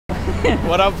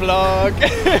What up, vlog?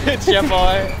 It's your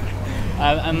boy.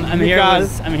 I'm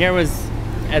here with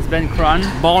Esben Cron.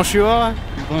 Bonjour.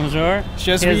 Bonjour.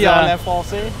 Je suis en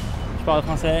français. Je parle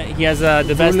français. He has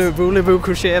the best. Voulez-vous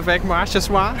coucher avec moi ce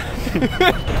soir?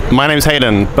 My name's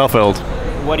Hayden Belfield.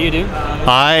 What do you do?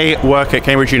 I work at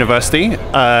Cambridge University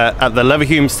at the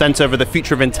Leverhulme Centre for the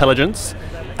Future of Intelligence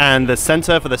and the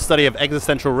Centre for the Study of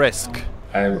Existential Risk.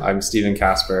 I'm Stephen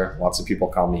Casper. Lots of people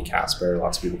call me Casper.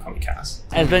 Lots of people call me Cass.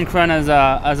 Esben Cron has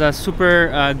a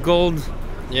super gold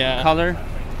color.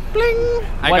 Bling!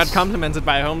 I got complimented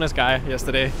by a homeless guy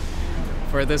yesterday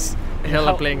for this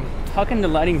hella bling. How can the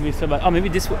lighting be so bad? Oh, maybe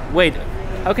this. Wait,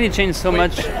 how can you change so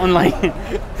much on light?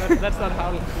 That's not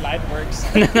how light works.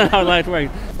 That's not how light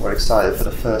works. We're excited for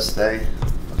the first day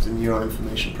of the Neural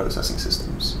Information Processing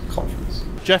Systems conference.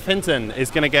 Jeff Hinton is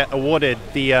going to get awarded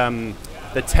the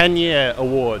 10-year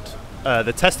award,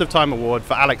 the Test of Time award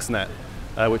for AlexNet,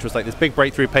 which was like this big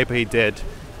breakthrough paper he did.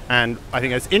 And I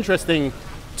think it's interesting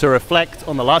to reflect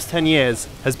on the last 10 years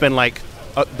has been like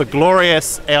the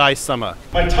glorious AI summer.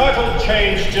 My title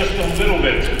changed just a little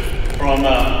bit from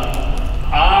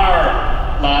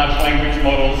our large language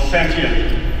model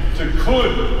sentient to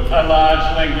could a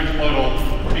large language model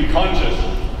be conscious?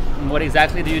 What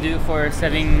exactly do you do for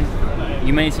saving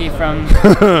humanity from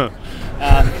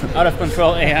out of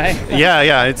control AI?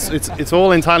 Yeah, it's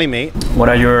all entirely me. What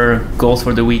are your goals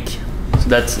for the week? So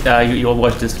that you'll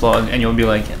watch this vlog and you'll be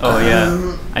like, oh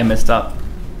yeah, I messed up.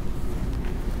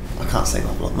 I can't say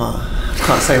my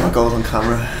goals on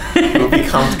camera. It would be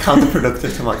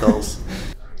counterproductive to my goals.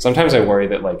 Sometimes I worry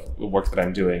that like the work that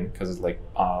I'm doing, because it's like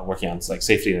working on like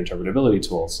safety and interpretability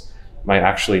tools, might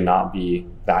actually not be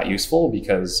that useful,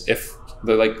 because if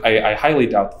I highly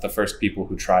doubt that the first people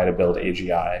who try to build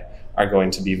AGI are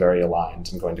going to be very aligned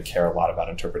and going to care a lot about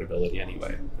interpretability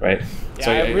anyway, right? Yeah,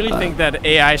 so I really think that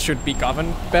AI should be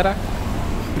governed better.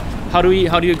 How do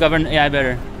you govern AI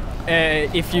better?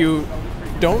 If you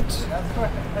don't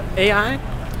AI?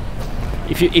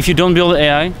 If you don't build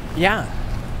AI? Yeah.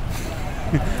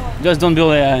 Just don't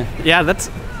build AI. Yeah, that's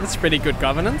pretty good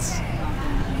governance.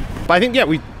 But I think, yeah,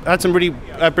 we had some really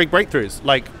big breakthroughs,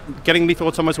 like getting lethal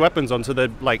autonomous weapons onto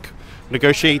the,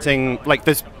 negotiating,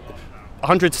 there's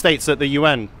 100 states at the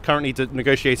UN currently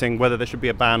negotiating whether there should be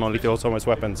a ban on lethal autonomous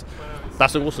weapons.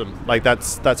 That's awesome.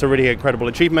 That's a really incredible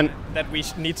achievement. That we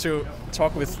need to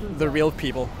talk with the real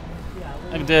people.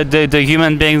 Like the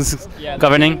human beings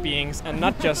governing? Human beings, and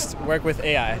not just work with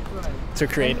AI to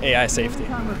create AI safety.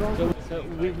 So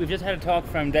we've just had a talk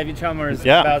from David Chalmers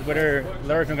about whether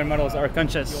large language models are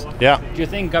conscious. Yeah. Do you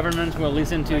think governments will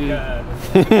listen to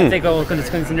ethical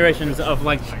considerations of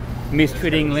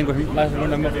mistreating large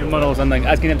language models and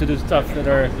asking them to do stuff that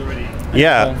are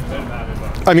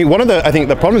I mean, one of I think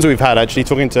the problems we've had actually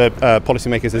talking to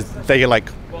policymakers is they are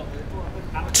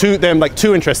too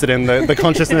interested in the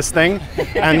consciousness thing,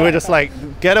 and we're just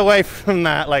get away from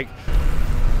that.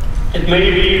 It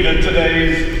may be that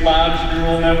today's large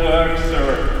neural networks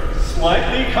are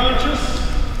slightly conscious.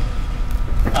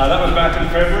 That was back in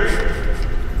February.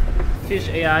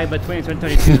 FishAI by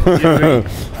 2022.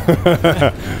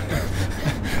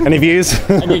 Any views?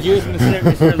 Any views, Mr.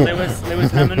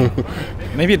 Lewis Hammond?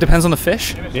 Maybe it depends on the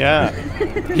fish. Yeah.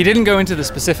 He didn't go into the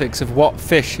specifics of what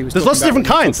fish he was There's talking lots of different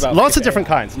kinds. Lots of different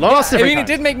kinds. It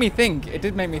did make me think.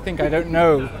 I don't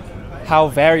know how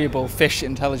variable fish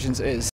intelligence is.